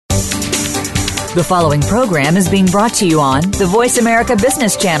The following program is being brought to you on the Voice America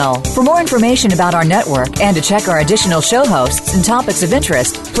Business Channel. For more information about our network and to check our additional show hosts and topics of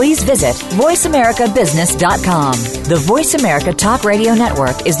interest, please visit voiceamericabusiness.com. The Voice America Talk Radio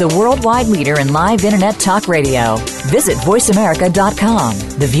Network is the worldwide leader in live Internet talk radio. Visit voiceamerica.com.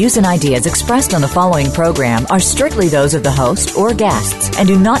 The views and ideas expressed on the following program are strictly those of the host or guests and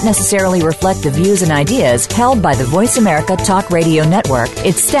do not necessarily reflect the views and ideas held by the Voice America Talk Radio Network,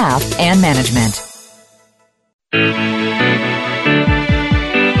 its staff, and management.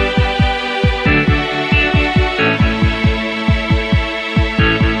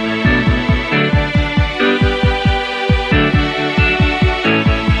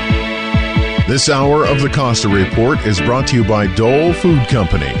 This hour of the Costa Report is brought to you by Dole Food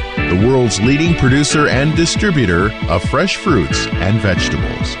Company, the world's leading producer and distributor of fresh fruits and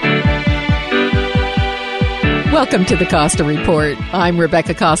vegetables. Welcome to the Costa Report. I'm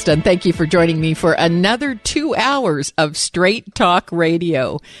Rebecca Costa, and thank you for joining me for another 2 hours of straight talk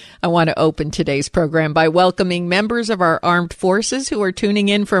radio. I want to open today's program by welcoming members of our armed forces who are tuning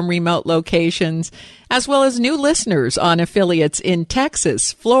in from remote locations, as well as new listeners on affiliates in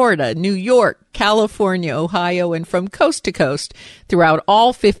Texas, Florida, New York, California, Ohio, and from coast to coast throughout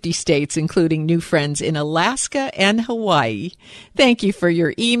all 50 states, including new friends in Alaska and Hawaii. Thank you for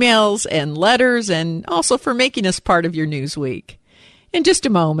your emails and letters, and also for making us part of your news week. In just a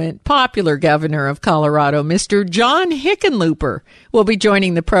moment, popular governor of Colorado, Mr. John Hickenlooper, will be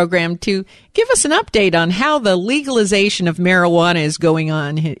joining the program to give us an update on how the legalization of marijuana is going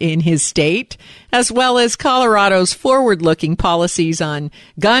on in his state, as well as Colorado's forward-looking policies on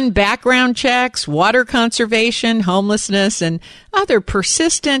gun background checks, water conservation, homelessness, and other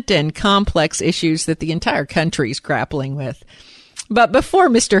persistent and complex issues that the entire country is grappling with. But before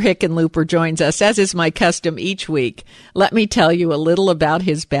Mr. Hickenlooper joins us, as is my custom each week, let me tell you a little about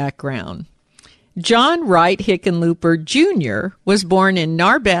his background. John Wright Hickenlooper Jr. was born in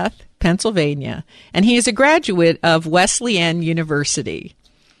Narberth, Pennsylvania, and he is a graduate of Wesleyan University.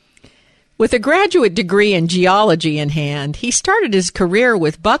 With a graduate degree in geology in hand, he started his career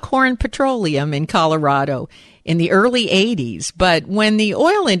with Buckhorn Petroleum in Colorado in the early 80s, but when the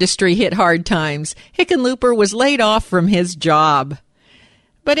oil industry hit hard times, Hickenlooper was laid off from his job.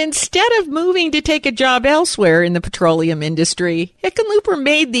 But instead of moving to take a job elsewhere in the petroleum industry, Hickenlooper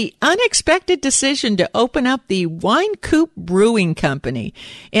made the unexpected decision to open up the Wine Coop Brewing Company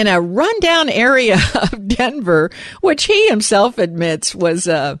in a rundown area of Denver, which he himself admits was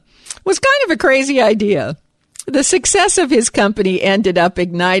kind of a crazy idea. The success of his company ended up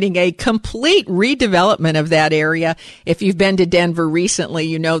igniting a complete redevelopment of that area. If you've been to Denver recently,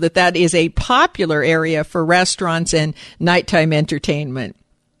 you know that that is a popular area for restaurants and nighttime entertainment.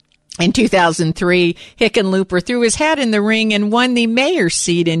 In 2003, Hickenlooper threw his hat in the ring and won the mayor's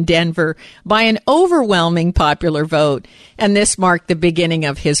seat in Denver by an overwhelming popular vote, and this marked the beginning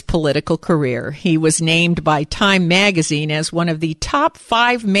of his political career. He was named by Time magazine as one of the top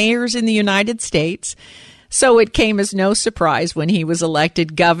 5 mayors in the United States. So it came as no surprise when he was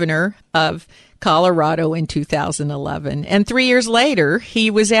elected governor of Colorado in 2011. And 3 years later,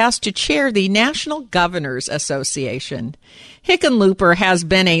 he was asked to chair the National Governors Association. Hickenlooper has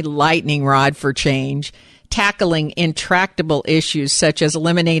been a lightning rod for change, tackling intractable issues such as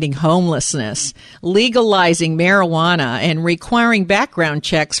eliminating homelessness, legalizing marijuana, and requiring background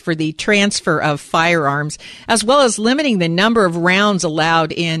checks for the transfer of firearms, as well as limiting the number of rounds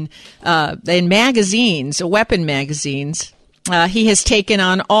allowed in magazines, weapon magazines. He has taken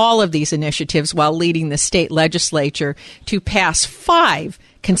on all of these initiatives while leading the state legislature to pass 5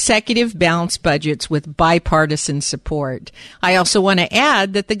 consecutive balanced budgets with bipartisan support. I also want to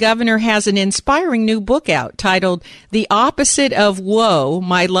add that the governor has an inspiring new book out titled The Opposite of Woe,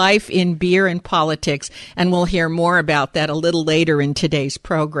 My Life in Beer and Politics, and we'll hear more about that a little later in today's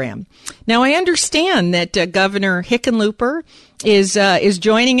program. Now, I understand that Governor Hickenlooper is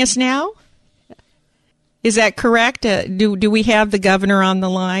joining us now. Is that correct? Do we have the governor on the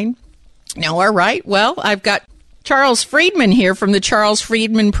line? No, all right. Well, I've got Charles Friedman here from the Charles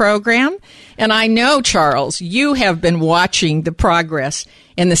Friedman Program. And I know, Charles, you have been watching the progress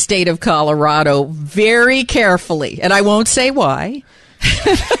in the state of Colorado very carefully. And I won't say why.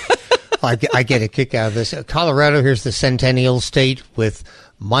 I get a kick out of this. Colorado, here's the centennial state with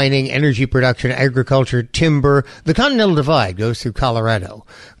mining, energy production, agriculture, timber. The Continental Divide goes through Colorado.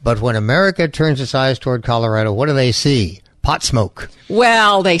 But when America turns its eyes toward Colorado, what do they see? Pot smoke.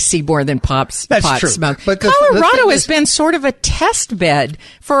 Well, they see more than pot true. smoke. But Colorado has been sort of a test bed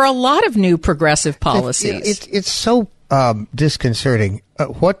for a lot of new progressive policies. It's so disconcerting.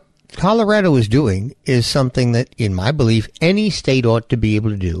 What Colorado is doing is something that, in my belief, any state ought to be able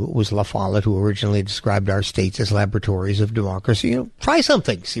to do. It was La Follette who originally described our states as laboratories of democracy. Try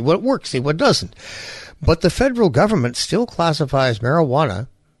something, see what works, see what doesn't. But the federal government still classifies marijuana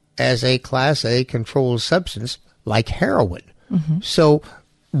as a Class A controlled substance like heroin. Mm-hmm. So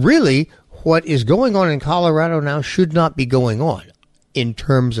really, what is going on in Colorado now should not be going on in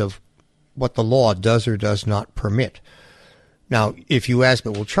terms of what the law does or does not permit. Now, if you ask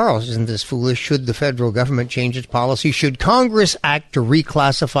me, well, Charles, isn't this foolish? Should the federal government change its policy? Should Congress act to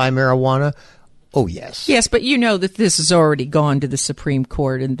reclassify marijuana? Oh, yes. Yes, but you know that this has already gone to the Supreme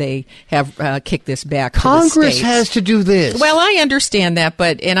Court, and they have kicked this back Congress to the states. has to do this. Well, I understand that,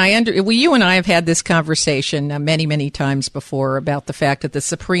 but you and I have had this conversation many, many times before about the fact that the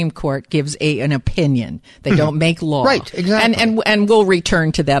Supreme Court gives an opinion. They don't make law. Right, exactly. And we'll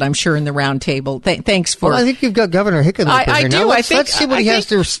return to that, I'm sure, in the roundtable. Thanks for... Well, I think you've got Governor Hickenlooper here. I do. Now, let's see what he has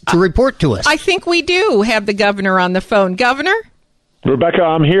to report to us. I think we do have the governor on the phone. Governor? Rebecca,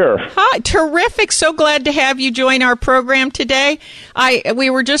 I'm here. Hi, terrific. So glad to have you join our program today.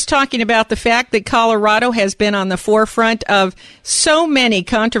 We were just talking about the fact that Colorado has been on the forefront of so many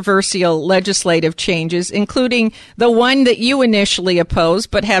controversial legislative changes, including the one that you initially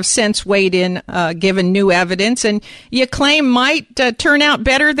opposed but have since weighed in, given new evidence, and you claim might turn out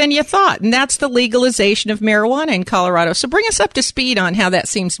better than you thought, and that's the legalization of marijuana in Colorado. So bring us up to speed on how that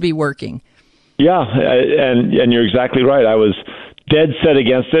seems to be working. Yeah, and you're exactly right. I was dead set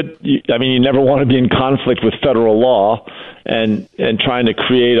against it. I mean, you never want to be in conflict with federal law and trying to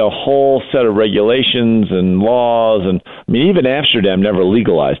create a whole set of regulations and laws. And I mean, even Amsterdam never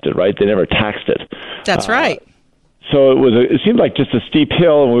legalized it, right? They never taxed it. That's right. So it seemed like just a steep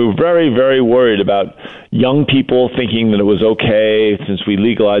hill, and we were very, very worried about young people thinking that it was okay since we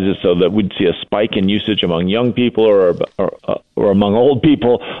legalized it, so that we'd see a spike in usage among young people or among old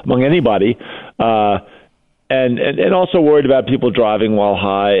people, among anybody. And also worried about people driving while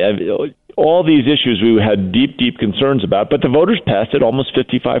high. All these issues we had deep, deep concerns about, but the voters passed it almost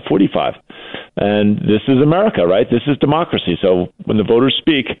 55-45. And this is America, right? This is democracy. So when the voters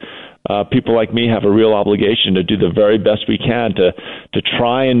speak, people like me have a real obligation to do the very best we can to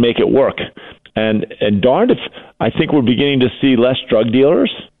try and make it work. And darned if I think we're beginning to see less drug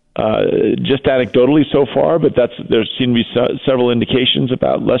dealers. Just anecdotally so far, but there seem to be several indications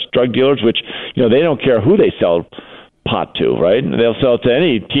about less drug dealers, which, they don't care who they sell pot to, right? They'll sell it to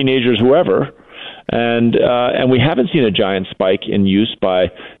any teenagers, whoever. And we haven't seen a giant spike in use by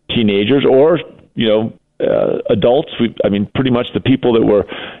teenagers or, adults. Pretty much the people that were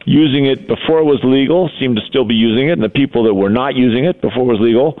using it before it was legal seem to still be using it, and the people that were not using it before it was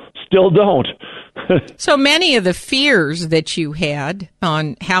legal still don't. So many of the fears that you had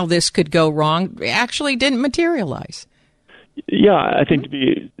on how this could go wrong actually didn't materialize. Yeah, I think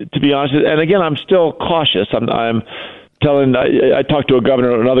to be honest, and again, I'm still cautious. I'm telling. I talked to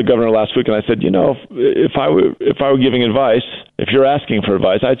another governor last week, and I said, if I were giving advice, if you're asking for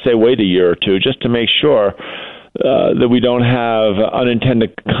advice, I'd say wait a year or two just to make sure that we don't have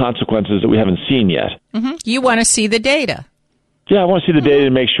unintended consequences that we haven't seen yet. Mm-hmm. You want to see the data. Yeah, I want to see the data to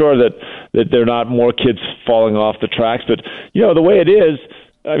make sure that there are not more kids falling off the tracks. But, the way it is,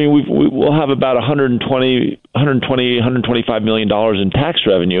 we'll have about $125 million in tax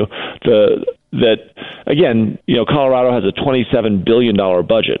revenue. That, again, Colorado has a $27 billion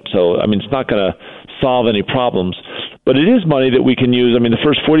budget. So, it's not going to solve any problems. But it is money that we can use. The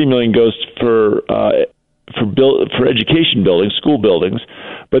first $40 million goes for education buildings, school buildings,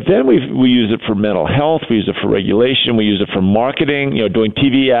 but then we use it for mental health, we use it for regulation, we use it for marketing, doing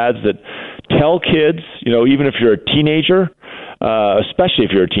TV ads that tell kids, even if you're a teenager, especially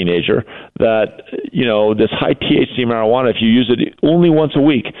if you're a teenager, that, this high THC marijuana, if you use it only once a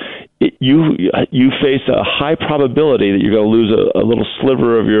week, you face a high probability that you're going to lose a little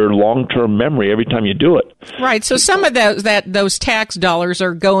sliver of your long-term memory every time you do it. Right. So some of those tax dollars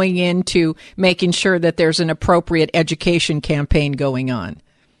are going into making sure that there's an appropriate education campaign going on.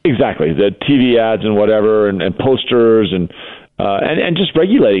 Exactly. The TV ads and whatever, and posters and just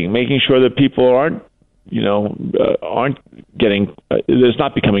regulating, making sure that people aren't getting, it's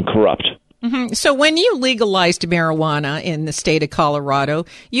not becoming corrupt. Mm-hmm. So when you legalized marijuana in the state of Colorado,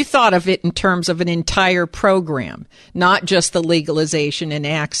 you thought of it in terms of an entire program, not just the legalization and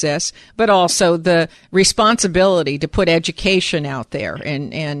access, but also the responsibility to put education out there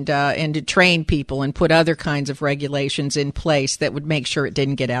and to train people and put other kinds of regulations in place that would make sure it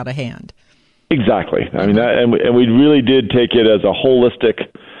didn't get out of hand. Exactly. And we really did take it as a holistic,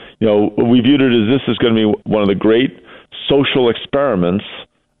 we viewed it as this is going to be one of the great social experiments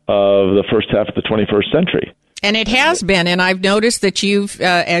of the first half of the 21st century. And it has been, and I've noticed that you've,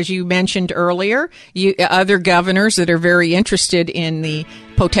 as you mentioned earlier, other governors that are very interested in the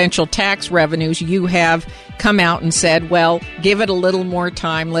potential tax revenues, you have come out and said, well, give it a little more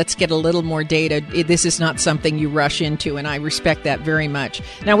time. Let's get a little more data. This is not something you rush into, and I respect that very much.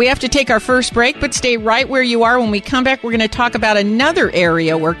 Now, we have to take our first break, but stay right where you are. When we come back, we're going to talk about another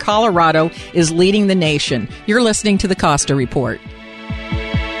area where Colorado is leading the nation. You're listening to the Costa Report.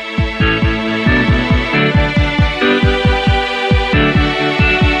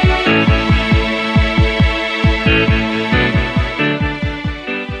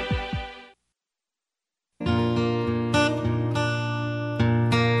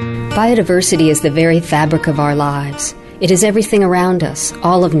 Biodiversity is the very fabric of our lives. It is everything around us,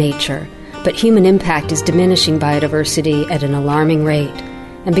 all of nature. But human impact is diminishing biodiversity at an alarming rate.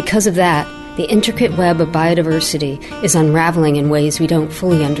 And because of that, the intricate web of biodiversity is unraveling in ways we don't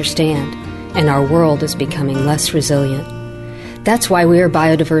fully understand, and our world is becoming less resilient. That's why we are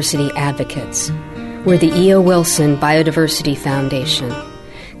biodiversity advocates. We're the E.O. Wilson Biodiversity Foundation.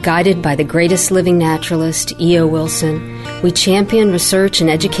 Guided by the greatest living naturalist, E.O. Wilson, we champion research and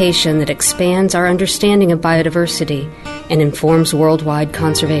education that expands our understanding of biodiversity and informs worldwide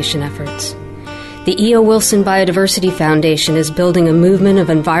conservation efforts. The E.O. Wilson Biodiversity Foundation is building a movement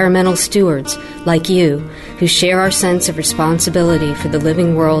of environmental stewards like you who share our sense of responsibility for the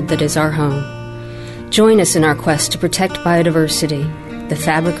living world that is our home. Join us in our quest to protect biodiversity, the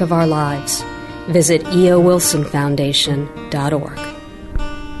fabric of our lives. Visit eowilsonfoundation.org.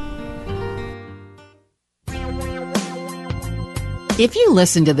 If you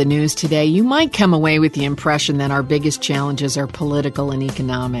listen to the news today, you might come away with the impression that our biggest challenges are political and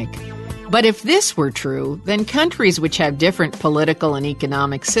economic. But if this were true, then countries which have different political and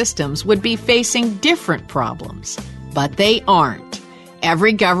economic systems would be facing different problems. But they aren't.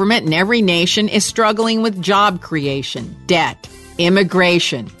 Every government and every nation is struggling with job creation, debt,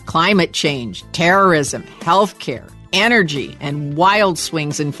 immigration, climate change, terrorism, healthcare, energy, and wild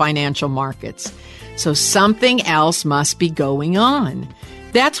swings in financial markets. So something else must be going on.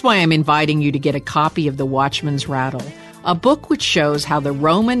 That's why I'm inviting you to get a copy of The Watchman's Rattle, a book which shows how the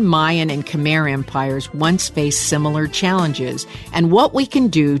Roman, Mayan, and Khmer empires once faced similar challenges and what we can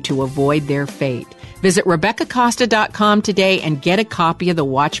do to avoid their fate. Visit RebeccaCosta.com today and get a copy of The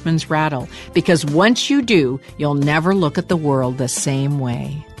Watchman's Rattle, because once you do, you'll never look at the world the same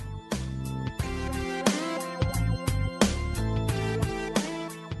way.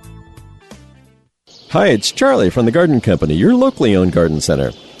 Hi, it's Charlie from the Garden Company, your locally owned garden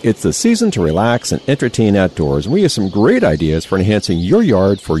center. It's the season to relax and entertain outdoors, and we have some great ideas for enhancing your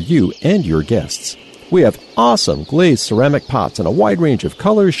yard for you and your guests. We have awesome glazed ceramic pots in a wide range of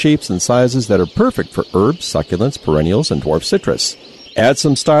colors, shapes, and sizes that are perfect for herbs, succulents, perennials, and dwarf citrus. Add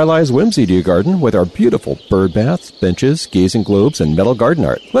some stylized whimsy to your garden with our beautiful bird baths, benches, gazing globes, and metal garden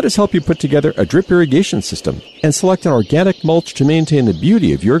art. Let us help you put together a drip irrigation system and select an organic mulch to maintain the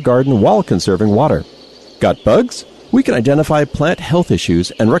beauty of your garden while conserving water. Got bugs? We can identify plant health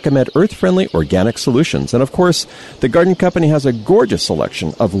issues and recommend earth-friendly organic solutions. And of course, the Garden Company has a gorgeous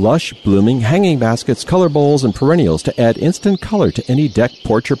selection of lush, blooming hanging baskets, color bowls, and perennials to add instant color to any deck,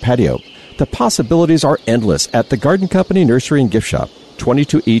 porch, or patio. The possibilities are endless at the Garden Company Nursery and Gift Shop,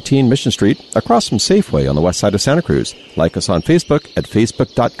 2218 Mission Street, across from Safeway on the west side of Santa Cruz. Like us on Facebook at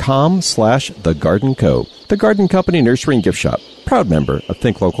facebook.com/thegardenco. The Garden Company Nursery and Gift Shop, proud member of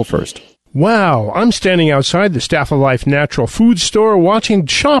Think Local First. Wow, I'm standing outside the Staff of Life Natural Food Store watching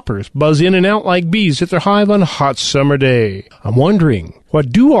shoppers buzz in and out like bees at their hive on a hot summer day. I'm wondering,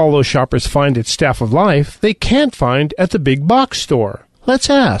 what do all those shoppers find at Staff of Life they can't find at the big box store? Let's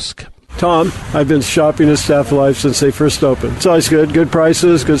ask. Tom, I've been shopping at Staff of Life since they first opened. It's always good. Good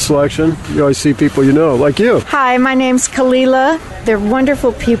prices, good selection. You always see people you know, like you. Hi, my name's Kalila. They're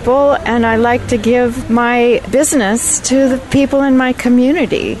wonderful people, and I like to give my business to the people in my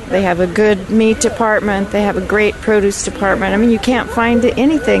community. They have a good meat department. They have a great produce department. I mean, you can't find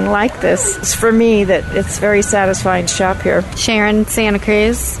anything like this. It's for me that it's very satisfying to shop here. Sharon, Santa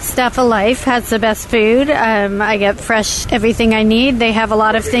Cruz. Staff of Life has the best food. I get fresh everything I need. They have a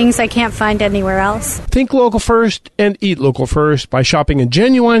lot of things I can't find anywhere else. Think local first and eat local first by shopping a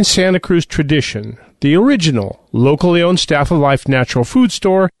genuine Santa Cruz tradition. The original, locally owned Staff of Life Natural Food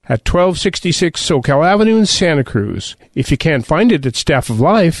Store at 1266 SoCal Avenue in Santa Cruz. If you can't find it at Staff of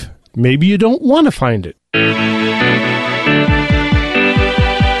Life, maybe you don't want to find it.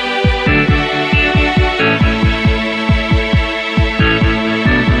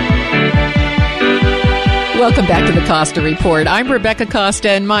 Welcome back to the Costa Report. I'm Rebecca Costa,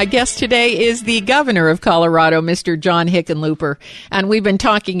 and my guest today is the governor of Colorado, Mr. John Hickenlooper. And we've been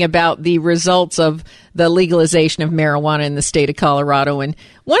talking about the results of the legalization of marijuana in the state of Colorado. And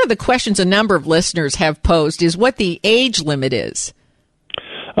one of the questions a number of listeners have posed is what the age limit is.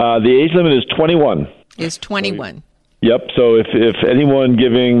 The age limit is 21. Is 21. Yep. So if anyone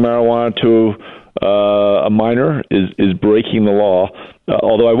giving marijuana to a minor is breaking the law.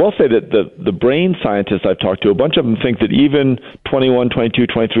 Although I will say that the brain scientists I've talked to, a bunch of them think that even 21, 22,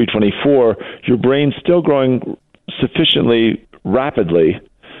 23, 24, your brain's still growing sufficiently rapidly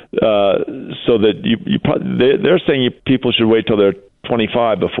so that they're saying people should wait till they're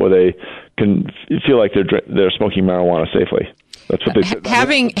 25 before they can feel like they're smoking marijuana safely. That's what they said.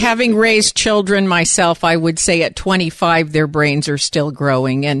 Having raised children myself, I would say at 25 their brains are still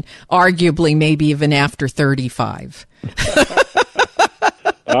growing, and arguably maybe even after 35.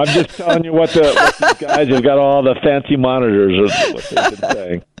 I'm just telling you what these guys who've got all the fancy monitors are what they've been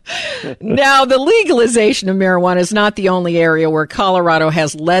saying. Now, the legalization of marijuana is not the only area where Colorado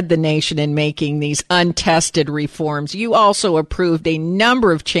has led the nation in making these untested reforms. You also approved a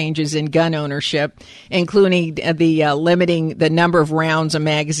number of changes in gun ownership, including the limiting the number of rounds a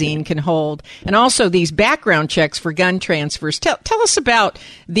magazine can hold, and also these background checks for gun transfers. Tell us about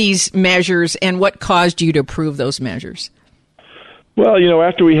these measures and what caused you to approve those measures. Well,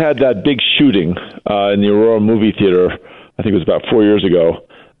 after we had that big shooting in the Aurora movie theater, I think it was about 4 years ago,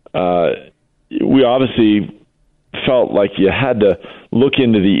 we obviously felt like you had to look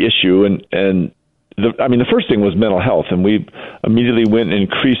into the issue, and the first thing was mental health, and we immediately went and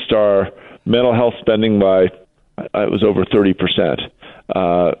increased our mental health spending by it was over 30%.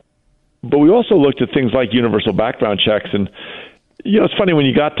 But we also looked at things like universal background checks, and it's funny when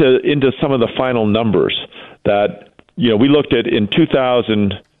you got into some of the final numbers that we looked at in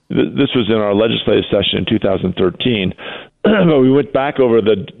 2000. This was in our legislative session in 2013. But we went back over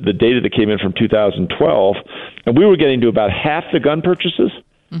the data that came in from 2012, and we were getting to about half the gun purchases.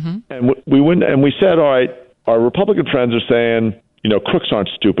 Mm-hmm. And we went and we said, all right, our Republican friends are saying, crooks aren't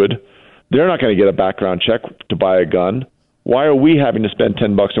stupid. They're not going to get a background check to buy a gun. Why are we having to spend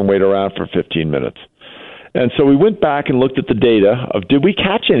 $10 and wait around for 15 minutes? And so we went back and looked at the data of did we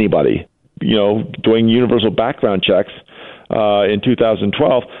catch anybody, doing universal background checks in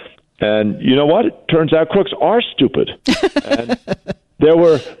 2012. And you know what? It turns out crooks are stupid. And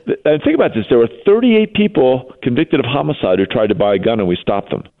think about this, there were 38 people convicted of homicide who tried to buy a gun, and we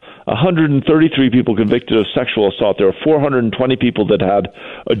stopped them. 133 people convicted of sexual assault. There were 420 people that had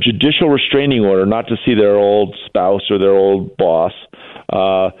a judicial restraining order not to see their old spouse or their old boss.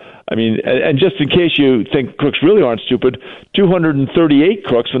 And just in case you think crooks really aren't stupid, 238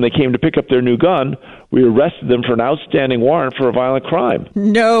 crooks, when they came to pick up their new gun, we arrested them for an outstanding warrant for a violent crime.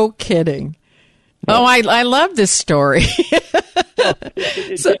 No kidding. Oh, I love this story.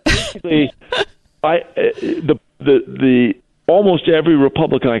 Basically, the almost every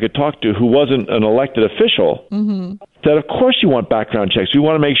Republican I could talk to who wasn't an elected official said, of course you want background checks. We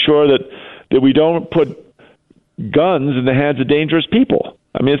want to make sure that we don't put guns in the hands of dangerous people.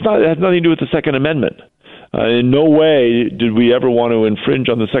 It has nothing to do with the Second Amendment. In no way did we ever want to infringe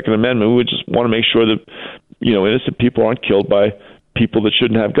on the Second Amendment. We would just want to make sure that, innocent people aren't killed by people that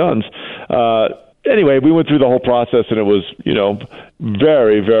shouldn't have guns. Anyway, we went through the whole process, and it was,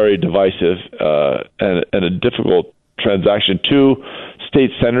 very, very divisive and a difficult transaction. 2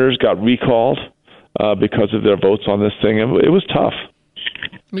 state senators got recalled because of their votes on this thing. It was tough.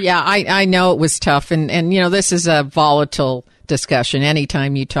 Yeah, I know it was tough. And this is a volatile discussion.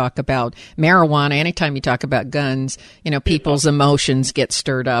 Anytime you talk about marijuana, anytime you talk about guns, people's emotions get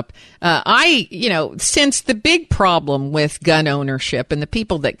stirred up. Since the big problem with gun ownership and the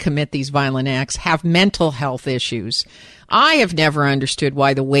people that commit these violent acts have mental health issues, I have never understood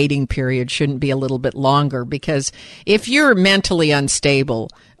why the waiting period shouldn't be a little bit longer, because if you're mentally unstable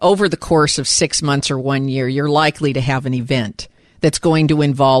over the course of 6 months or 1 year, you're likely to have an event that's going to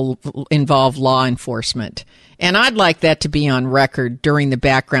involve law enforcement. And I'd like that to be on record during the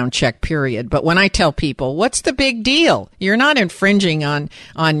background check period. But when I tell people, what's the big deal? You're not infringing on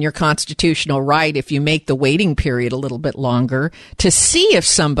your constitutional right if you make the waiting period a little bit longer to see if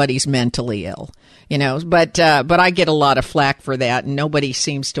somebody's mentally ill. But I get a lot of flack for that, and nobody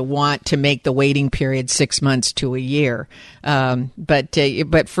seems to want to make the waiting period 6 months to a year.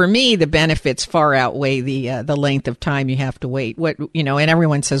 But for me, the benefits far outweigh the length of time you have to wait. And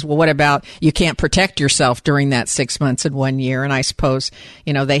everyone says, well, what about you can't protect yourself during that 6 months and 1 year? And I suppose,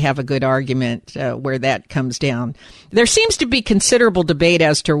 they have a good argument where that comes down. There seems to be considerable debate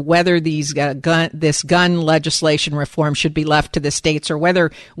as to whether this gun legislation reform should be left to the states or whether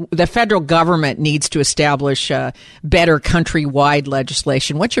the federal government needs needs to establish better countrywide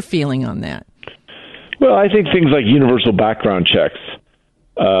legislation. What's your feeling on that? Well, I think things like universal background checks.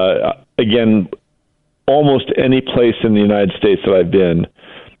 Again, almost any place in the United States that I've been,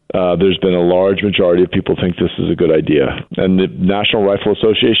 there's been a large majority of people think this is a good idea. And the National Rifle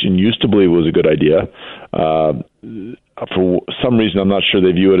Association used to believe it was a good idea. For some reason, I'm not sure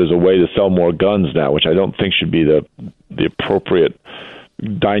they view it as a way to sell more guns now, which I don't think should be the appropriate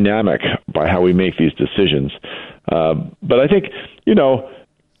dynamic by how we make these decisions. But I think,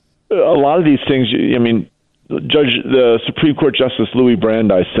 a lot of these things, the Supreme Court Justice Louis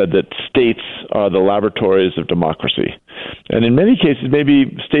Brandeis said that states are the laboratories of democracy. And in many cases,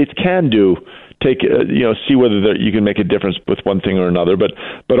 maybe states can see whether you can make a difference with one thing or another.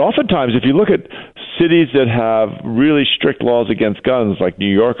 But oftentimes, if you look at cities that have really strict laws against guns, like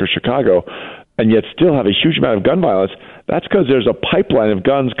New York or Chicago, and yet still have a huge amount of gun violence, that's because there's a pipeline of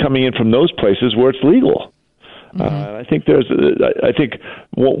guns coming in from those places where it's legal. And I think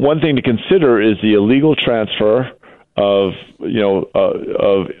one thing to consider is the illegal transfer of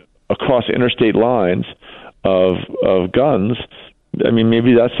across interstate lines of guns. I mean,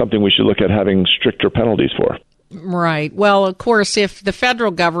 maybe that's something we should look at having stricter penalties for. Right. Well, of course, if the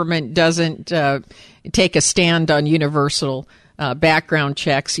federal government doesn't take a stand on universal background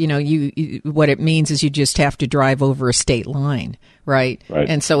checks, what it means is you just have to drive over a state line, right?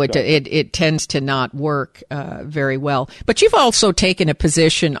 And so it tends to not work very well. But you've also taken a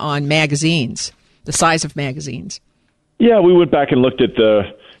position on magazines, the size of magazines. Yeah, we went back and looked at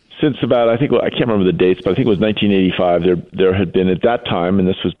since about, I can't remember the dates, but I think it was 1985, there had been at that time, and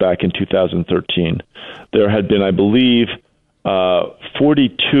this was back in 2013, there had been, I believe,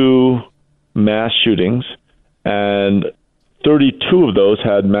 42 mass shootings, and 32 of those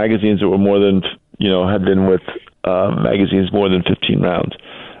had magazines that were more than, had been with magazines more than 15 rounds.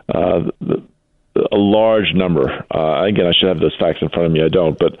 A large number. Again, I should have those facts in front of me. I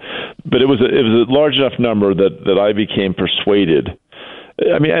don't, but it was a large enough number that I became persuaded.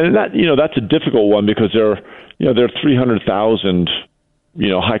 I mean, and that's a difficult one because there are 300,000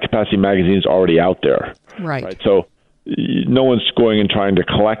 high capacity magazines already out there. Right. So no one's going and trying to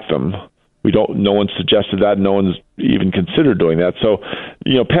collect them. No one suggested that. No one's even considered doing that. So,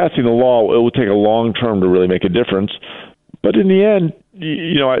 passing the law, it will take a long term to really make a difference. But in the end,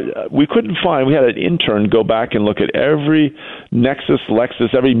 we couldn't find. We had an intern go back and look at every Nexus,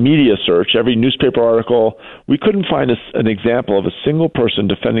 Lexus, every media search, every newspaper article. We couldn't find an example of a single person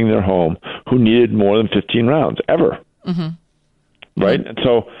defending their home who needed more than 15 rounds ever. Mm-hmm. Right, and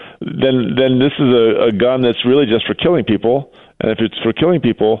so then this is a gun that's really just for killing people. And if it's for killing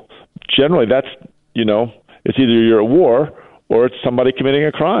people, generally that's it's either you're at war or it's somebody committing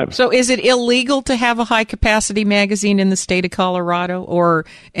a crime. So is it illegal to have a high-capacity magazine in the state of Colorado?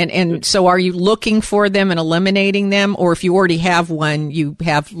 And so are you looking for them and eliminating them? Or if you already have one, you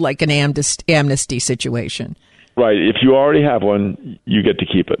have like an amnesty situation? Right. If you already have one, you get to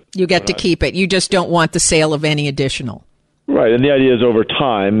keep it. You get to keep it. You just don't want the sale of any additional. Right. And the idea is over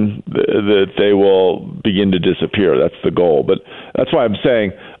time that they will begin to disappear. That's the goal. But that's why I'm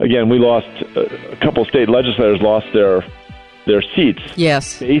saying, again, we lost a couple state legislators lost their seats.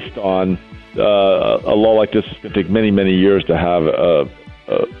 Yes. Based on a law like this is going to take many, many years to have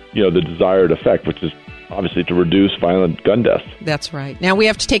the desired effect, which is obviously to reduce violent gun deaths. That's right. Now we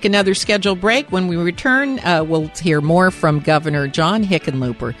have to take another scheduled break. When we return, we'll hear more from Governor John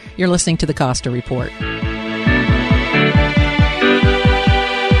Hickenlooper. You're listening to the Costa Report.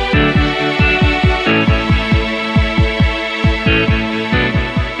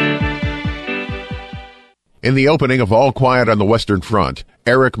 In the opening of All Quiet on the Western Front,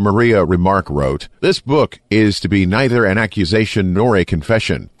 Eric Maria Remarque wrote, "This book is to be neither an accusation nor a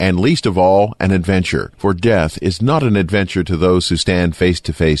confession, and least of all, an adventure, for death is not an adventure to those who stand face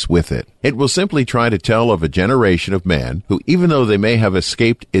to face with it. It will simply try to tell of a generation of men who, even though they may have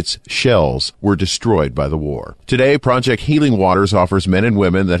escaped its shells, were destroyed by the war. Today, Project Healing Waters offers men and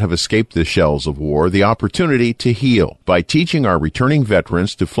women that have escaped the shells of war the opportunity to heal by teaching our returning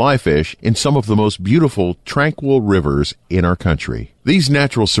veterans to fly fish in some of the most beautiful, tranquil rivers in our country. These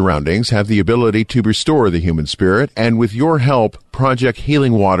natural surroundings have the ability to restore the human spirit, and with your help, Project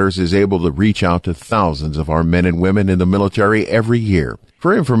Healing Waters is able to reach out to thousands of our men and women in the military every year.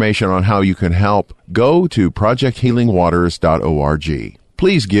 For information on how you can help, go to projecthealingwaters.org.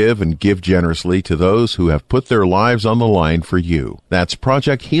 Please give and give generously to those who have put their lives on the line for you. That's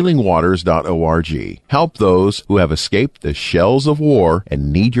projecthealingwaters.org. Help those who have escaped the shells of war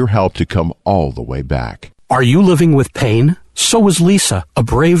and need your help to come all the way back. Are you living with pain, So was Lisa, a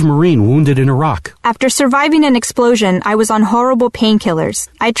brave Marine wounded in Iraq. After surviving an explosion, I was on horrible painkillers.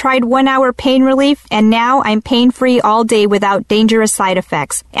 I tried 1-hour pain relief, and now I'm pain-free all day without dangerous side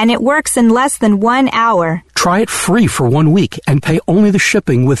effects. And it works in less than 1 hour. Try it free for 1 week and pay only the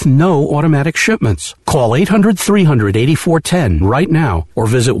shipping with no automatic shipments. Call 800-300-8410 right now or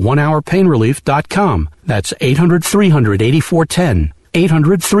visit onehourpainrelief.com. That's 800-300-8410.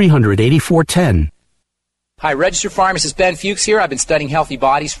 800-300-8410. Hi, registered pharmacist Ben Fuchs here. I've been studying healthy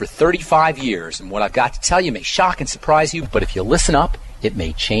bodies for 35 years, and what I've got to tell you may shock and surprise you, but if you listen up, it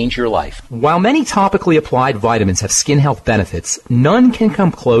may change your life. While many topically applied vitamins have skin health benefits, none can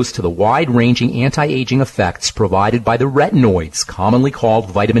come close to the wide-ranging anti-aging effects provided by the retinoids, commonly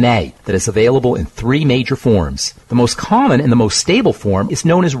called vitamin A, that is available in 3 major forms. The most common and the most stable form is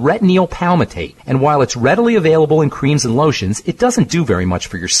known as retinol palmitate, and while it's readily available in creams and lotions, it doesn't do very much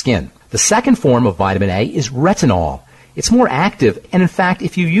for your skin. The second form of vitamin A is retinol. It's more active, and in fact,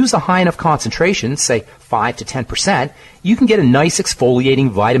 if you use a high enough concentration, say 5 to 10%, you can get a nice exfoliating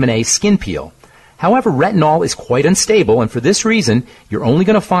vitamin A skin peel. However, retinol is quite unstable, and for this reason, you're only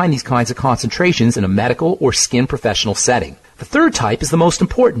going to find these kinds of concentrations in a medical or skin professional setting. The third type is the most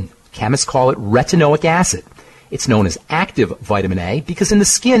important. Chemists call it retinoic acid. It's known as active vitamin A because in the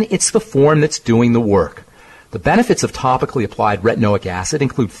skin, it's the form that's doing the work. The benefits of topically applied retinoic acid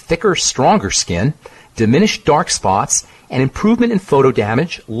include thicker, stronger skin, diminished dark spots, and improvement in photo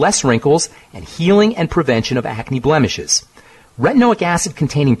damage, less wrinkles, and healing and prevention of acne blemishes. Retinoic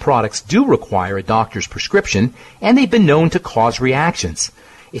acid-containing products do require a doctor's prescription, and they've been known to cause reactions.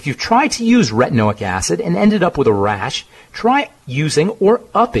 If you've tried to use retinoic acid and ended up with a rash, try using or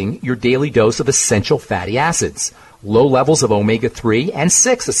upping your daily dose of essential fatty acids. Low levels of omega-3 and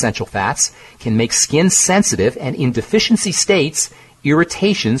 6 essential fats can make skin sensitive, and in deficiency states,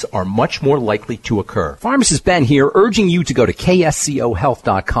 irritations are much more likely to occur. Pharmacist Ben here, urging you to go to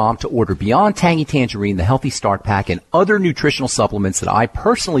kscohealth.com to order Beyond Tangy Tangerine, the Healthy Start Pack, and other nutritional supplements that I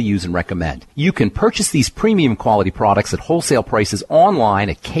personally use and recommend. You can purchase these premium quality products at wholesale prices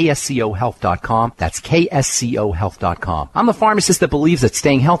online at kscohealth.com. That's kscohealth.com. I'm the pharmacist that believes that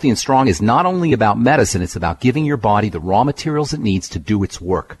staying healthy and strong is not only about medicine, it's about giving your body the raw materials it needs to do its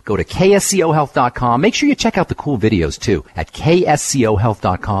work. Go to kscohealth.com. Make sure you check out the cool videos too at kscohealth.com.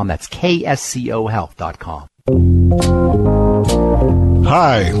 That's kscohealth.com.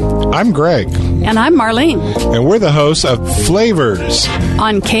 Hi, I'm Greg. And I'm Marlene. And we're the hosts of Flavors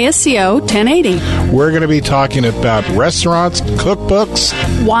on KSCO 1080. We're going to be talking about restaurants, cookbooks,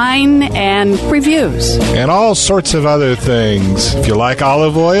 wine, and reviews. And all sorts of other things. If you like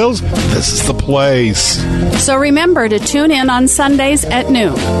olive oils, this is the place. So remember to tune in on Sundays at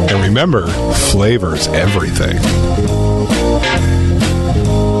noon. And remember, flavor's everything.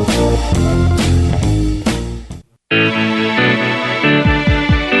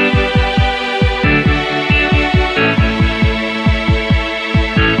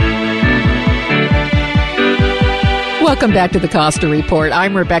 Welcome back to the Costa Report.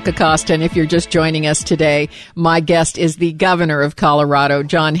 I'm Rebecca Costa, and if you're just joining us today, my guest is the governor of Colorado,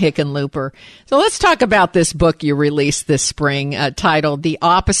 John Hickenlooper. So let's talk about this book you released this spring, titled The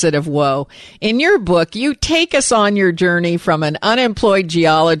Opposite of Woe. In your book, you take us on your journey from an unemployed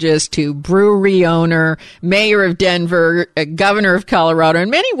geologist to brewery owner, mayor of Denver, governor of Colorado.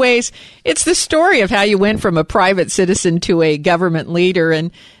 In many ways, it's the story of how you went from a private citizen to a government leader, and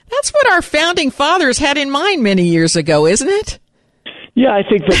that's what our founding fathers had in mind many years ago, isn't it? Yeah, I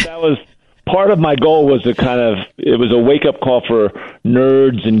think that was part of my goal. Was it was a wake-up call for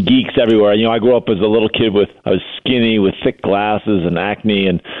nerds and geeks everywhere. You know, I grew up as a little kid I was skinny with thick glasses and acne,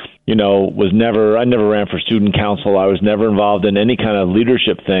 and I never ran for student council. I was never involved in any kind of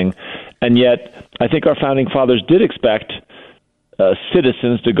leadership thing, and yet I think our founding fathers did expect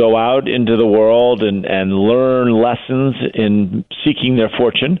citizens to go out into the world and learn lessons in seeking their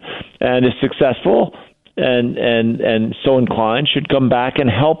fortune, and if successful and so inclined, should come back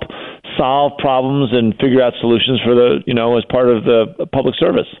and help solve problems and figure out solutions for as part of the public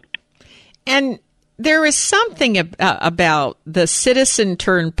service. And there is something about the citizen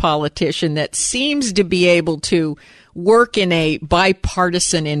turned politician that seems to be able to work in a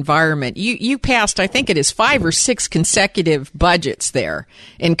bipartisan environment. You passed, I think it is 5 or 6 consecutive budgets there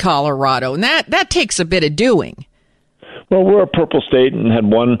in Colorado, and that takes a bit of doing. Well, we're a purple state and had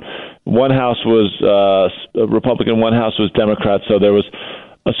one house was Republican, one house was Democrat, so there was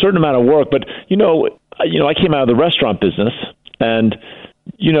a certain amount of work. But I came out of the restaurant business, and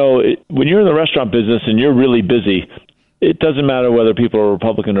when you're in the restaurant business and you're really busy, it doesn't matter whether people are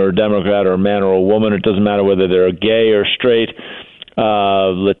Republican or a Democrat or a man or a woman. It doesn't matter whether they're gay or straight,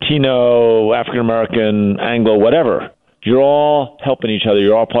 Latino, African American, Anglo, whatever. you're all helping each other.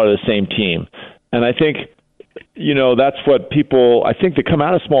 You're all part of the same team. And I think, that's what people, I think, that come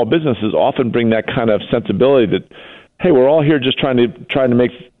out of small businesses often bring that kind of sensibility that, hey, we're all here just trying to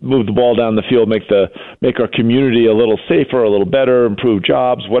move the ball down the field, make our community a little safer, a little better, improve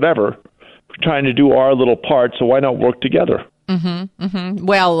jobs, whatever. We're trying to do our little part, so why not work together? Mm-hmm, mm-hmm.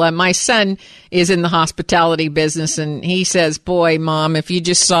 Well, my son is in the hospitality business, and he says, boy, Mom, if you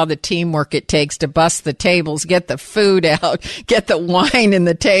just saw the teamwork it takes to bust the tables, get the food out, get the wine in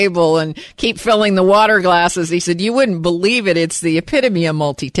the table, and keep filling the water glasses, he said, you wouldn't believe it. It's the epitome of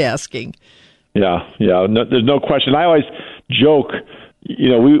multitasking. Yeah. No, there's no question. I always joke,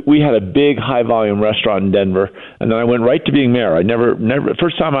 we had a big high volume restaurant in Denver, and then I went right to being mayor. I never,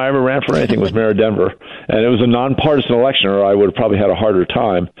 first time I ever ran for anything was mayor of Denver, and it was a nonpartisan election, or I would have probably had a harder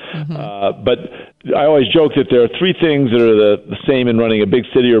time. Mm-hmm. But I always joke that there are three things that are the same in running a big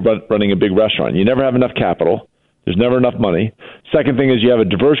city or running a big restaurant. You never have enough capital. There's never enough money. Second thing is you have a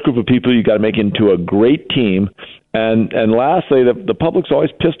diverse group of people you got to make into a great team. And lastly, the public's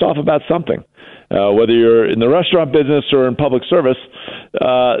always pissed off about something. Whether you're in the restaurant business or in public service,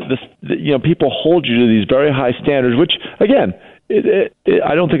 people hold you to these very high standards, which, again,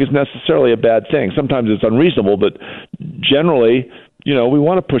 I don't think it's necessarily a bad thing. Sometimes it's unreasonable, but generally, we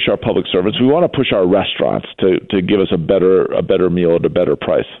want to push our public servants. We want to push our restaurants to give us a better meal at a better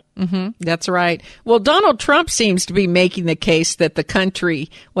price. Mm-hmm. That's right. Well, Donald Trump seems to be making the case that the country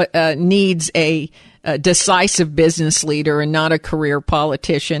needs a decisive business leader and not a career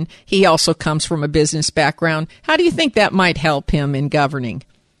politician. He also comes from a business background. How do you think that might help him in governing?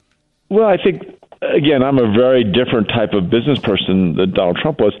 Well, I think, again, I'm a very different type of business person than Donald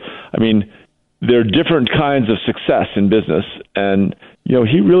Trump was. I mean, there are different kinds of success in business, and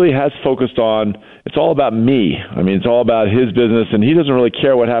he really has focused on, it's all about me. I mean, it's all about his business, and he doesn't really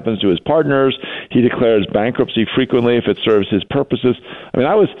care what happens to his partners. He declares bankruptcy frequently if it serves his purposes. I mean,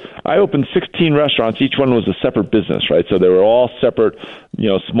 I opened 16 restaurants. Each one was a separate business, right? So they were all separate,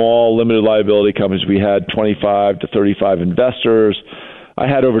 small limited liability companies. We had 25 to 35 investors. I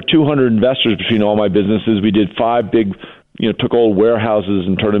had over 200 investors between all my businesses. We did 5 big, took old warehouses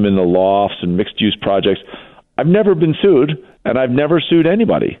and turned them into lofts and mixed-use projects. I've never been sued, and I've never sued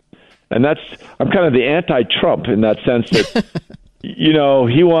anybody. And I'm kind of the anti-Trump in that sense that,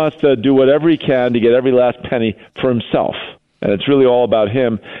 he wants to do whatever he can to get every last penny for himself. And it's really all about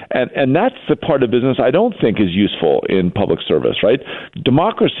him. And that's the part of business I don't think is useful in public service, right?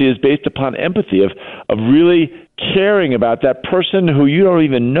 Democracy is based upon empathy, of really caring about that person who you don't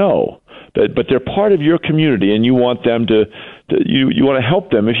even know, but they're part of your community, and you want them you want to help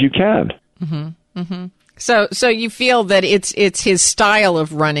them if you can. Mm-hmm. Mm-hmm. So you feel that it's his style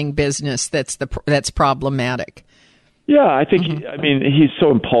of running business that's problematic. Yeah, I think he's so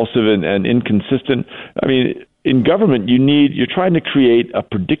impulsive and inconsistent. I mean, in government, you're trying to create a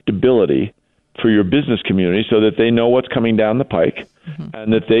predictability for your business community so that they know what's coming down the pike, mm-hmm.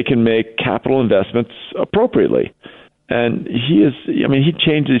 and that they can make capital investments appropriately. And he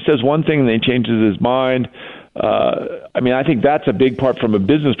says one thing and then he changes his mind. I think that's a big part from a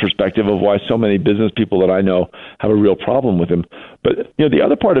business perspective of why so many business people that I know have a real problem with him. But, the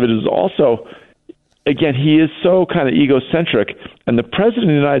other part of it is also, again, he is so kind of egocentric. And the president of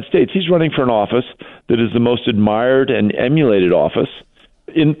the United States, he's running for an office that is the most admired and emulated office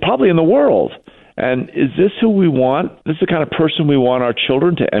probably in the world. And is this who we want? This is the kind of person we want our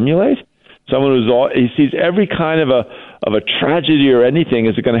children to emulate? Someone he sees every kind of a tragedy or anything.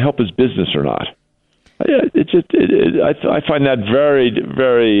 Is it going to help his business or not? I find that very,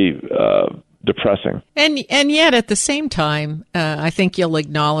 very depressing. And yet, at the same time, I think you'll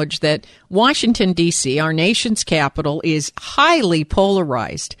acknowledge that Washington, D.C., our nation's capital, is highly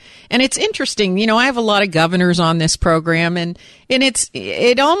polarized. And it's interesting, I have a lot of governors on this program, and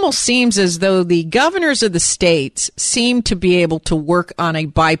it almost seems as though the governors of the states seem to be able to work on a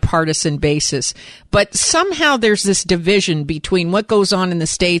bipartisan basis. But somehow there's this division between what goes on in the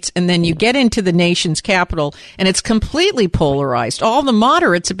states, and then you get into the nation's capital, and it's completely polarized. All the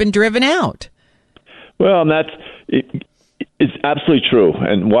moderates have been driven out. Well, and it's absolutely true.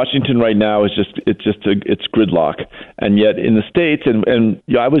 And Washington right now is it's gridlock. And yet in the states, and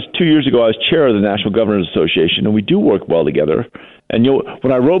I was 2 years ago, I was chair of the National Governors Association, and we do work well together. And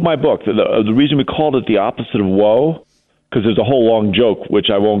when I wrote my book, the reason we called it The Opposite of Woe, because there's a whole long joke which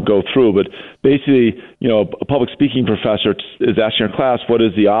I won't go through, but basically, a public speaking professor is asking her class, what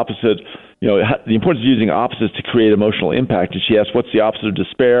is the opposite? The importance of using opposites to create emotional impact. And she asks, what's the opposite of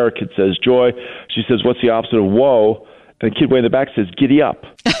despair? A kid says joy. She says, what's the opposite of woe? And the kid way in the back says, giddy up.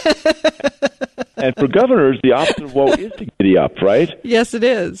 And for governors, the opposite of woe is to giddy up, right? Yes, it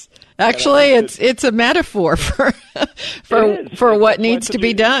is. Actually, it's a metaphor for what needs to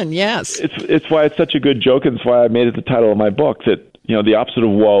be done. Yes, it's why it's such a good joke, and it's why I made it the title of my book. That the opposite of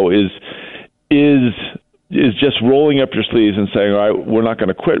woe is just rolling up your sleeves and saying, all right, we're not going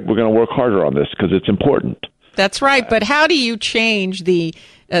to quit. We're going to work harder on this because it's important. That's right. But how do you change the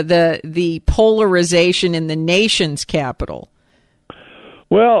polarization in the nation's capital?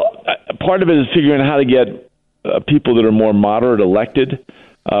 Well, part of it is figuring out how to get people that are more moderate elected.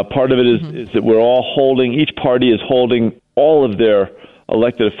 Part of it is that each party is holding all of their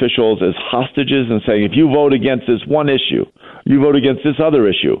elected officials as hostages and saying, if you vote against this one issue, you vote against this other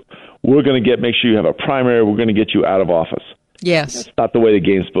issue, we're going to make sure you have a primary, we're going to get you out of office. Yes. That's not the way the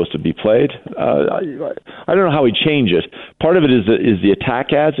game's supposed to be played. I don't know how we change it. Part of it is the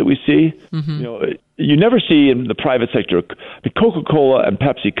attack ads that we see. Mm-hmm. You never see in the private sector, Coca-Cola and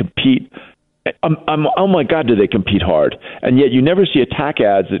Pepsi compete. Oh my God, do they compete hard? And yet you never see attack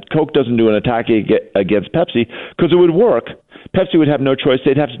ads that Coke doesn't do an attack against Pepsi because it would work. Pepsi would have no choice.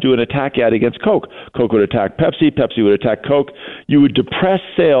 They'd have to do an attack ad against Coke. Coke would attack Pepsi. Pepsi would attack Coke. You would depress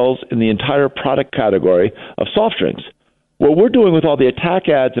sales in the entire product category of soft drinks. What we're doing with all the attack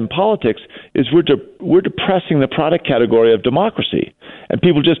ads in politics is we're depressing the product category of democracy, and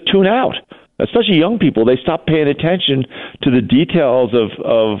people just tune out. Especially young people, they stop paying attention to the details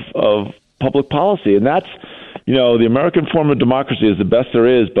of public policy, and that's the American form of democracy is the best there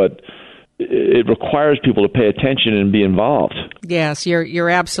is, but it requires people to pay attention and be involved. Yes, you're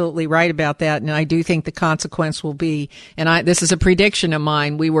absolutely right about that, and I do think the consequence will be, and this is a prediction of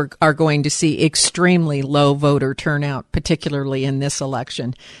mine, we are going to see extremely low voter turnout, particularly in this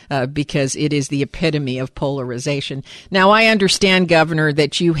election, because it is the epitome of polarization. Now, I understand, Governor,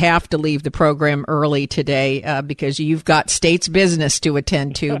 that you have to leave the program early today because you've got state's business to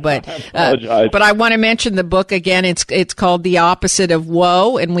attend to, but I want to mention the book again. It's called The Opposite of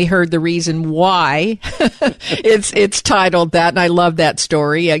Woe, and we heard the reason why it's titled that, and I love that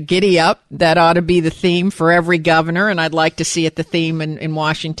story. Giddy up, that ought to be the theme for every governor, and I'd like to see it the theme in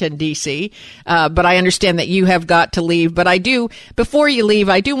Washington, D.C. But I understand that you have got to leave. But before you leave,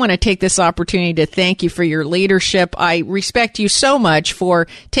 I do want to take this opportunity to thank you for your leadership. I respect you so much for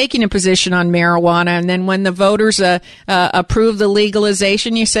taking a position on marijuana, and then when the voters approved the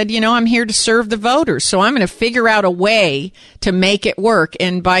legalization, you said, I'm here to serve the voters, so I'm going to figure out a way to make it work,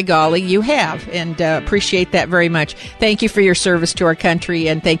 and by golly, you have, and appreciate that very much. Thank you for your service to our country,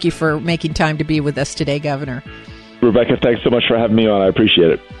 and thank you for making time to be with us today, Governor. Rebecca, thanks so much for having me on. I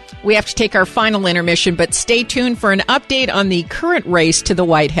appreciate it. We have to take our final intermission, but stay tuned for an update on the current race to the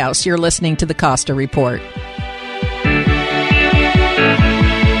White House. You're listening to the Costa Report.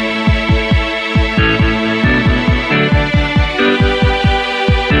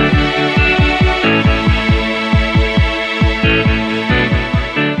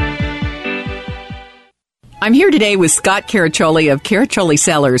 I'm here today with Scott Caraccioli of Caraccioli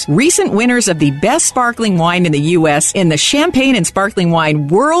Cellars, recent winners of the best sparkling wine in the U.S. in the Champagne and Sparkling Wine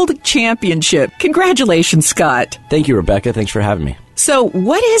World Championship. Congratulations, Scott. Thank you, Rebecca. Thanks for having me. So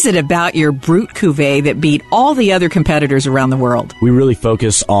what is it about your Brut Cuvée that beat all the other competitors around the world? We really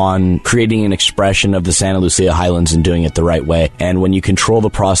focus on creating an expression of the Santa Lucia Highlands and doing it the right way. And when you control the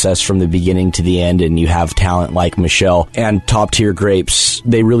process from the beginning to the end and you have talent like Michelle and top-tier grapes,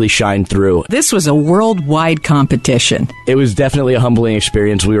 they really shine through. This was a worldwide competition. It was definitely a humbling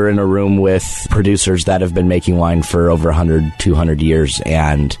experience. We were in a room with producers that have been making wine for over 100, 200 years,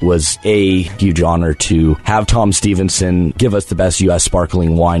 and was a huge honor to have Tom Stevenson give us the best U.S.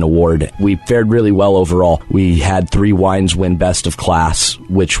 Sparkling Wine Award. We fared really well overall. We had 3 wines win Best of Class,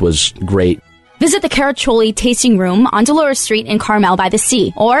 which was great. Visit the Caraccioli Tasting Room on Dolores Street in Carmel by the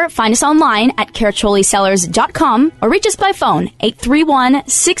Sea, or find us online at caraccioliCellars.com, or reach us by phone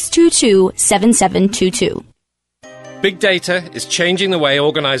 831-622-7722. Big data is changing the way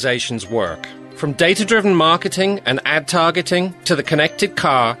organizations work. From data-driven marketing and ad targeting to the connected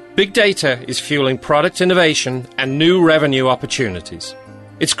car, big data is fueling product innovation and new revenue opportunities.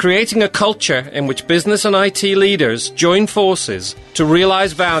 It's creating a culture in which business and IT leaders join forces to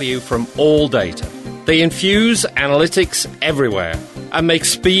realize value from all data. They infuse analytics everywhere and make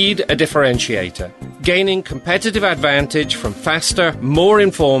speed a differentiator, gaining competitive advantage from faster, more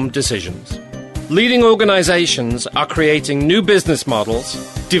informed decisions. Leading organizations are creating new business models,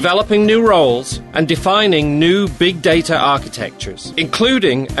 developing new roles, and defining new big data architectures,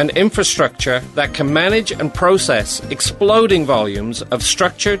 including an infrastructure that can manage and process exploding volumes of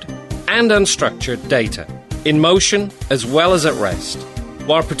structured and unstructured data, in motion as well as at rest,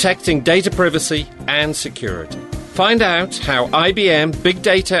 while protecting data privacy and security. Find out how IBM Big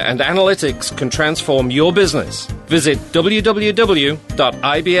Data and Analytics can transform your business. Visit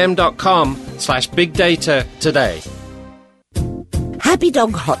www.ibm.com/bigdata today. Happy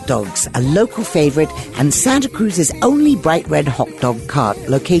Dog Hot Dogs, a local favorite and Santa Cruz's only bright red hot dog cart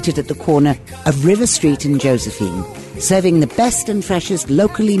located at the corner of River Street and Josephine, serving the best and freshest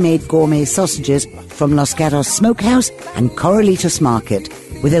locally made gourmet sausages from Los Gatos Smokehouse and Corralitos Market.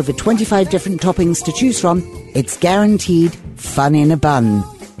 With over 25 different toppings to choose from, it's guaranteed fun in a bun.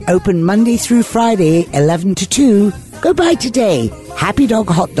 Open Monday through Friday, 11 to 2. Go by today. Happy Dog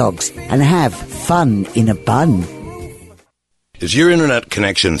Hot Dogs and have fun in a bun. Is your internet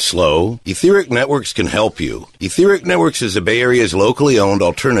connection slow? Etheric Networks can help you. Etheric Networks is the Bay Area's locally owned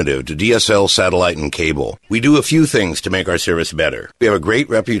alternative to DSL satellite and cable. We do a few things to make our service better. We have a great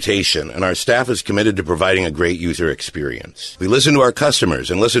reputation, and our staff is committed to providing a great user experience. We listen to our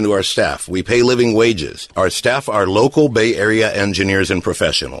customers and listen to our staff. We pay living wages. Our staff are local Bay Area engineers and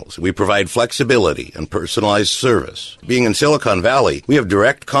professionals. We provide flexibility and personalized service. Being in Silicon Valley, we have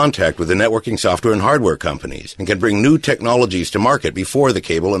direct contact with the networking software and hardware companies and can bring new technologies to market before the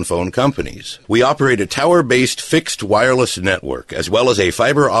cable and phone companies. We operate a tower-based fixed wireless network as well as a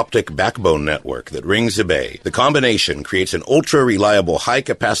fiber optic backbone network that rings the Bay. The combination creates an ultra-reliable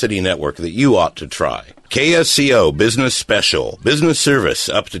high-capacity network that you ought to try. KSCO Business Special. Business service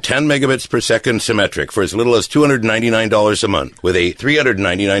up to 10 megabits per second symmetric for as little as $299 a month with a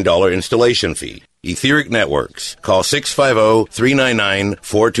 $399 installation fee. Etheric Networks. Call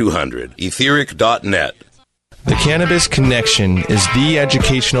 650-399-4200. Etheric.net. The Cannabis Connection is the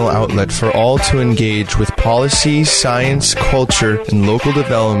educational outlet for all to engage with policy, science, culture, and local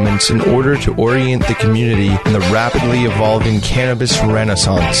developments in order to orient the community in the rapidly evolving cannabis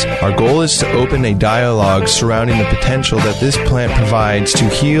renaissance. Our goal is to open a dialogue surrounding the potential that this plant provides to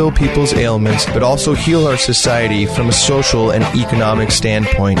heal people's ailments, but also heal our society from a social and economic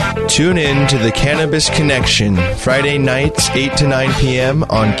standpoint. Tune in to The Cannabis Connection, Friday nights, 8 to 9 p.m.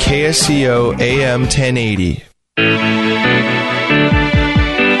 on KSCO AM 1080.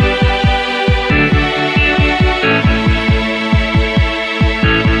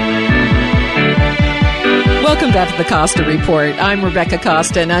 Welcome back to the Costa Report. I'm Rebecca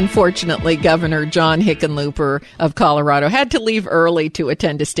Costa, and unfortunately, Governor John Hickenlooper of Colorado had to leave early to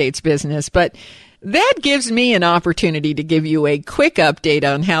attend to state's business, but that gives me an opportunity to give you a quick update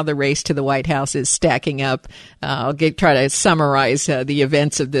on how the race to the White House is stacking up. I'll try to summarize the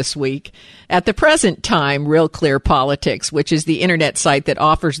events of this week. At the present time, Real Clear Politics, which is the internet site that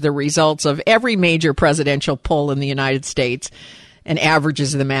offers the results of every major presidential poll in the United States and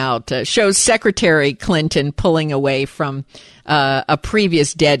averages them out, shows Secretary Clinton pulling away from a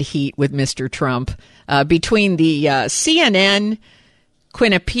previous dead heat with Mr. Trump. Between the CNN,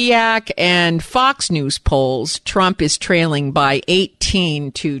 Quinnipiac, and Fox News polls, Trump is trailing by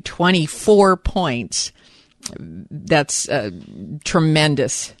 18 to 24 points. That's a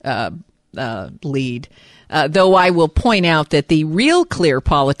tremendous lead. Though I will point out that the Real Clear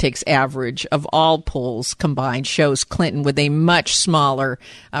Politics average of all polls combined shows Clinton with a much smaller,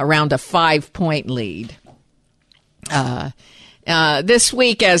 around a 5-point lead. This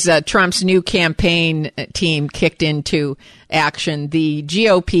week, as Trump's new campaign team kicked into action, the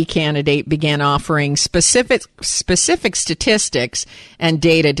GOP candidate began offering specific statistics and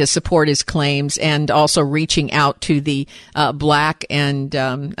data to support his claims, and also reaching out to the black and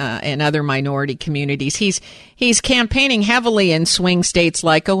other minority communities. He's campaigning heavily in swing states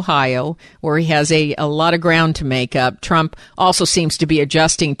like Ohio, where he has a lot of ground to make up. Trump also seems to be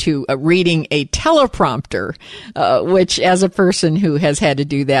adjusting to reading a teleprompter, which, as a person who has had to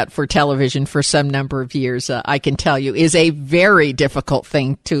do that for television for some number of years, I can tell you is a very difficult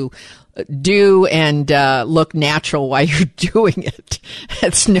thing to do and look natural while you're doing it.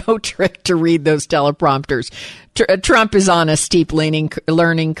 It's no trick to read those teleprompters. Trump is on a steep learning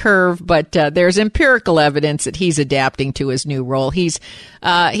curve, but there's empirical evidence that he's adapting to his new role. He's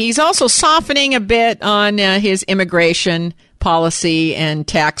also softening a bit on his immigration policy and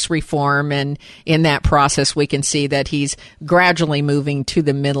tax reform, and in that process we can see that he's gradually moving to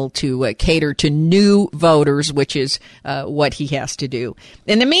the middle to cater to new voters, which is what he has to do.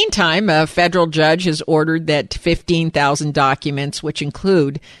 In the meantime, a federal judge has ordered that 15,000 documents, which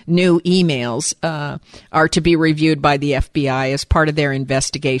include new emails, are to be reviewed by the FBI as part of their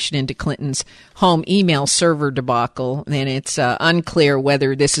investigation into Clinton's home email server debacle, and it's unclear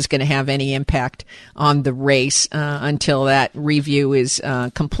whether this is going to have any impact on the race until that review is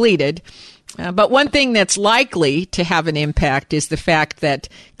completed. But one thing that's likely to have an impact is the fact that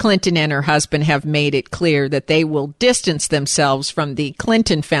Clinton and her husband have made it clear that they will distance themselves from the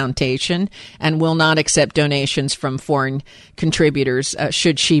Clinton Foundation and will not accept donations from foreign contributors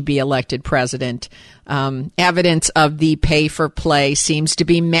should she be elected president. Evidence of the pay for play seems to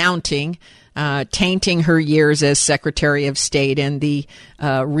be mounting, tainting her years as Secretary of State, and the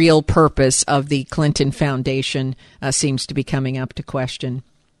real purpose of the Clinton Foundation seems to be coming up to question.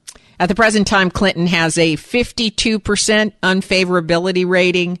 At the present time, Clinton has a 52% unfavorability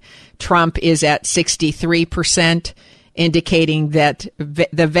rating. Trump is at 63%, indicating that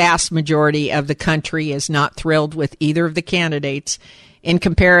the vast majority of the country is not thrilled with either of the candidates. In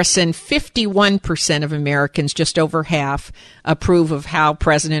comparison, 51% of Americans, just over half, approve of how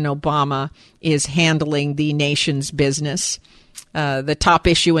President Obama is handling the nation's business. The top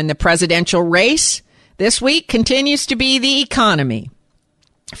issue in the presidential race this week continues to be the economy,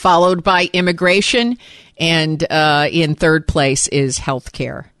 followed by immigration, and in third place is health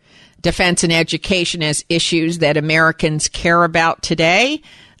care. Defense and education as issues that Americans care about today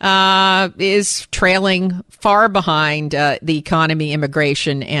is trailing far behind the economy,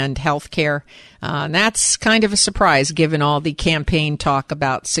 immigration, and health care. And that's kind of a surprise given all the campaign talk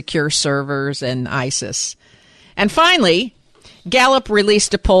about secure servers and ISIS. And finally, Gallup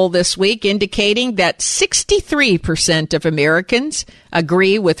released a poll this week indicating that 63% of Americans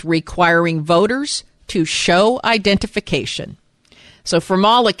agree with requiring voters to show identification. So from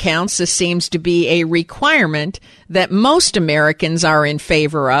all accounts, this seems to be a requirement that most Americans are in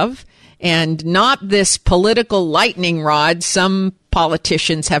favor of, and not this political lightning rod some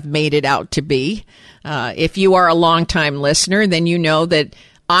politicians have made it out to be. If you are a longtime listener, then you know that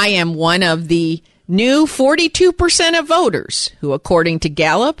I am one of the new 42% of voters who, according to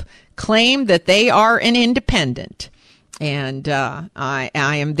Gallup, claim that they are an independent. And I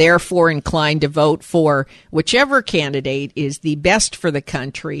am therefore inclined to vote for whichever candidate is the best for the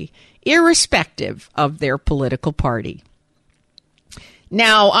country, irrespective of their political party.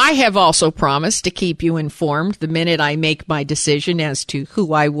 Now, I have also promised to keep you informed the minute I make my decision as to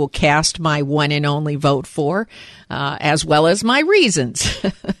who I will cast my one and only vote for, as well as my reasons.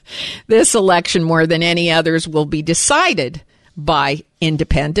 This election, more than any others, will be decided by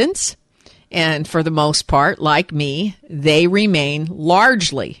independents. And for the most part, like me, they remain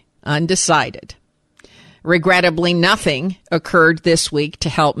largely undecided. Regrettably, nothing occurred this week to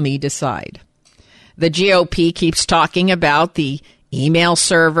help me decide. The GOP keeps talking about the email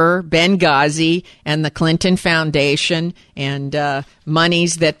server, Benghazi, and the Clinton Foundation, and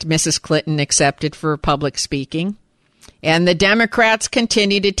monies that Mrs. Clinton accepted for public speaking. And the Democrats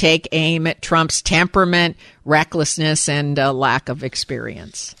continue to take aim at Trump's temperament, recklessness, and lack of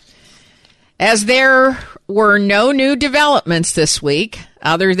experience. As there were no new developments this week,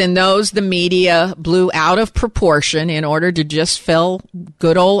 other than those the media blew out of proportion in order to just fill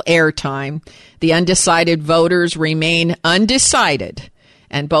good old airtime, the undecided voters remain undecided,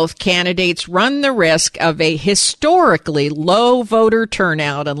 and both candidates run the risk of a historically low voter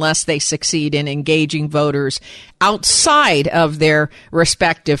turnout unless they succeed in engaging voters outside of their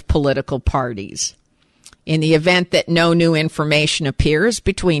respective political parties. In the event that no new information appears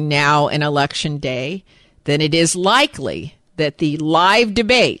between now and Election Day, then it is likely that the live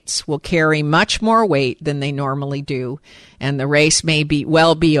debates will carry much more weight than they normally do, and the race may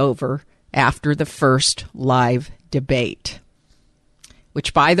well be over after the first live debate.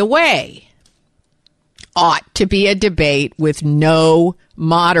 Which, by the way, ought to be a debate with no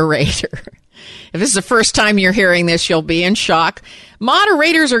moderator. If this is the first time you're hearing this, you'll be in shock.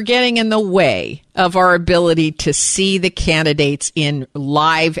 Moderators are getting in the way of our ability to see the candidates in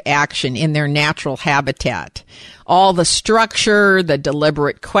live action in their natural habitat. All the structure, the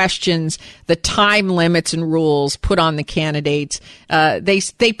deliberate questions, the time limits and rules put on the candidates,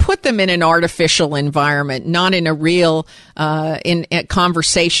 they put them in an artificial environment, not in a real in a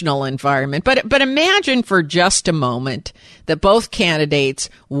conversational environment. But imagine for just a moment that both candidates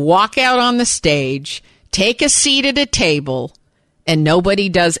walk out on the stage, take a seat at a table, and nobody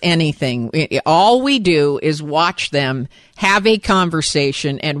does anything. All we do is watch them have a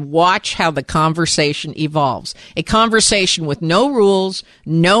conversation and watch how the conversation evolves. A conversation with no rules,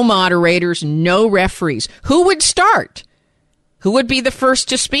 no moderators, no referees. Who would start? Who would be the first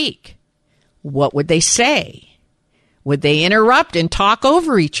to speak? What would they say? Would they interrupt and talk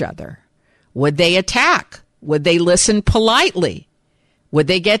over each other? Would they attack? Would they listen politely? Would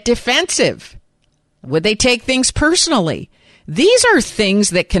they get defensive? Would they take things personally? These are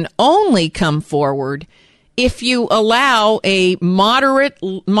things that can only come forward if you allow a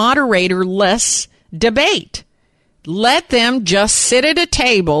moderatorless debate. Let them just sit at a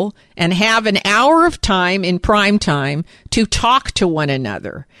table and have an hour of time in prime time to talk to one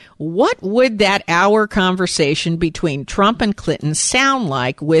another, what would that hour conversation between Trump and Clinton sound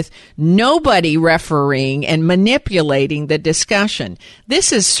like with nobody refereeing and manipulating the discussion?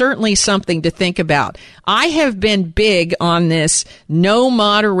 This is certainly something to think about. I have been big on this no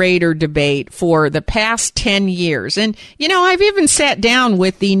moderator debate for the past 10 years. And, I've even sat down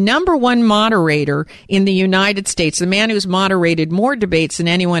with the number one moderator in the United States, the man who's moderated more debates than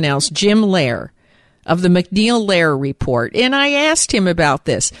anyone else, Jim Lehrer, of the McNeil-Lehrer Report. And I asked him about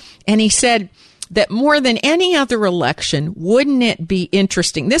this, and he said that more than any other election, wouldn't it be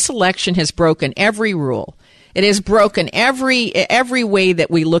interesting? This election has broken every rule. It has broken every way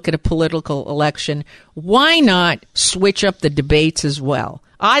that we look at a political election. Why not switch up the debates as well?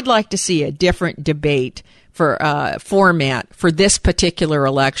 I'd like to see a different debate for format for this particular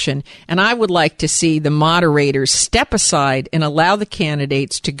election, and I would like to see the moderators step aside and allow the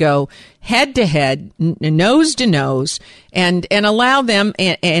candidates to go head to head, nose to nose, and allow them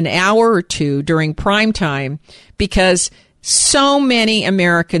an hour or two during prime time, because so many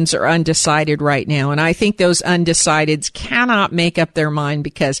Americans are undecided right now, and I think those undecideds cannot make up their mind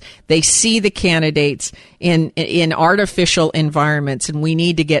because they see the candidates in artificial environments, and we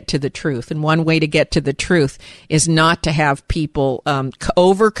need to get to the truth. And one way to get to the truth is not to have people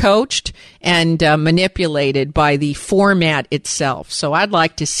overcoached and manipulated by the format itself. So I'd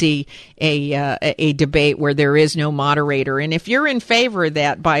like to see a debate where there is no moderator. And if you're in favor of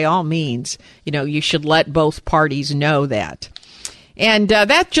that, by all means, you should let both parties know that. And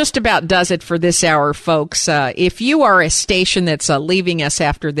that just about does it for this hour, folks. If you are a station that's leaving us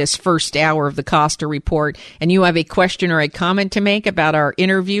after this first hour of the Costa Report, and you have a question or a comment to make about our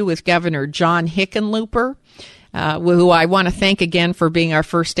interview with Governor John Hickenlooper, who I want to thank again for being our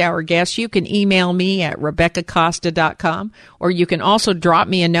first hour guest, you can email me at RebeccaCosta.com, or you can also drop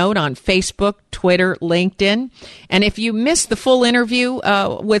me a note on Facebook, Twitter, LinkedIn. And if you missed the full interview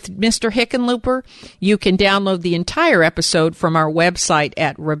with Mr. Hickenlooper, you can download the entire episode from our website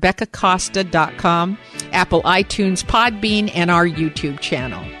at RebeccaCosta.com, Apple iTunes, Podbean, and our YouTube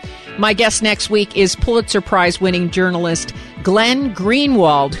channel. My guest next week is Pulitzer Prize-winning journalist Glenn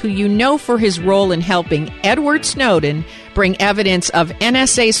Greenwald, who you know for his role in helping Edward Snowden bring evidence of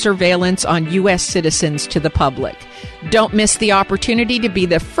NSA surveillance on U.S. citizens to the public. Don't miss the opportunity to be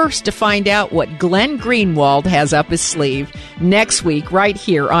the first to find out what Glenn Greenwald has up his sleeve next week right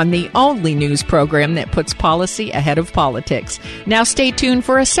here on the only news program that puts policy ahead of politics. Now stay tuned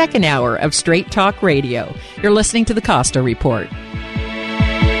for a second hour of Straight Talk Radio. You're listening to the Costa Report.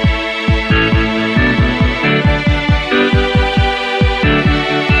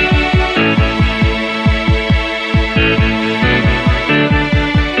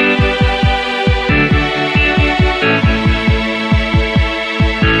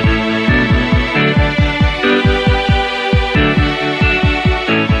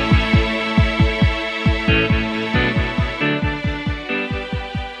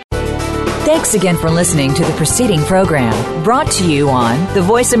 Thanks again for listening to the preceding program, brought to you on the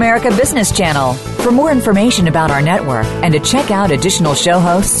Voice America Business Channel. For more information about our network and to check out additional show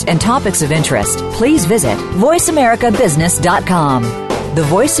hosts and topics of interest, please visit voiceamericabusiness.com. The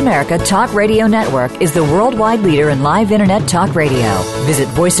Voice America Talk Radio Network is the worldwide leader in live Internet talk radio. Visit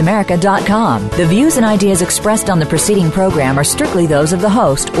voiceamerica.com. The views and ideas expressed on the preceding program are strictly those of the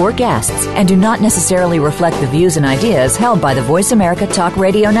host or guests and do not necessarily reflect the views and ideas held by the Voice America Talk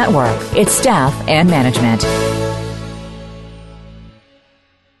Radio Network, its staff, and management.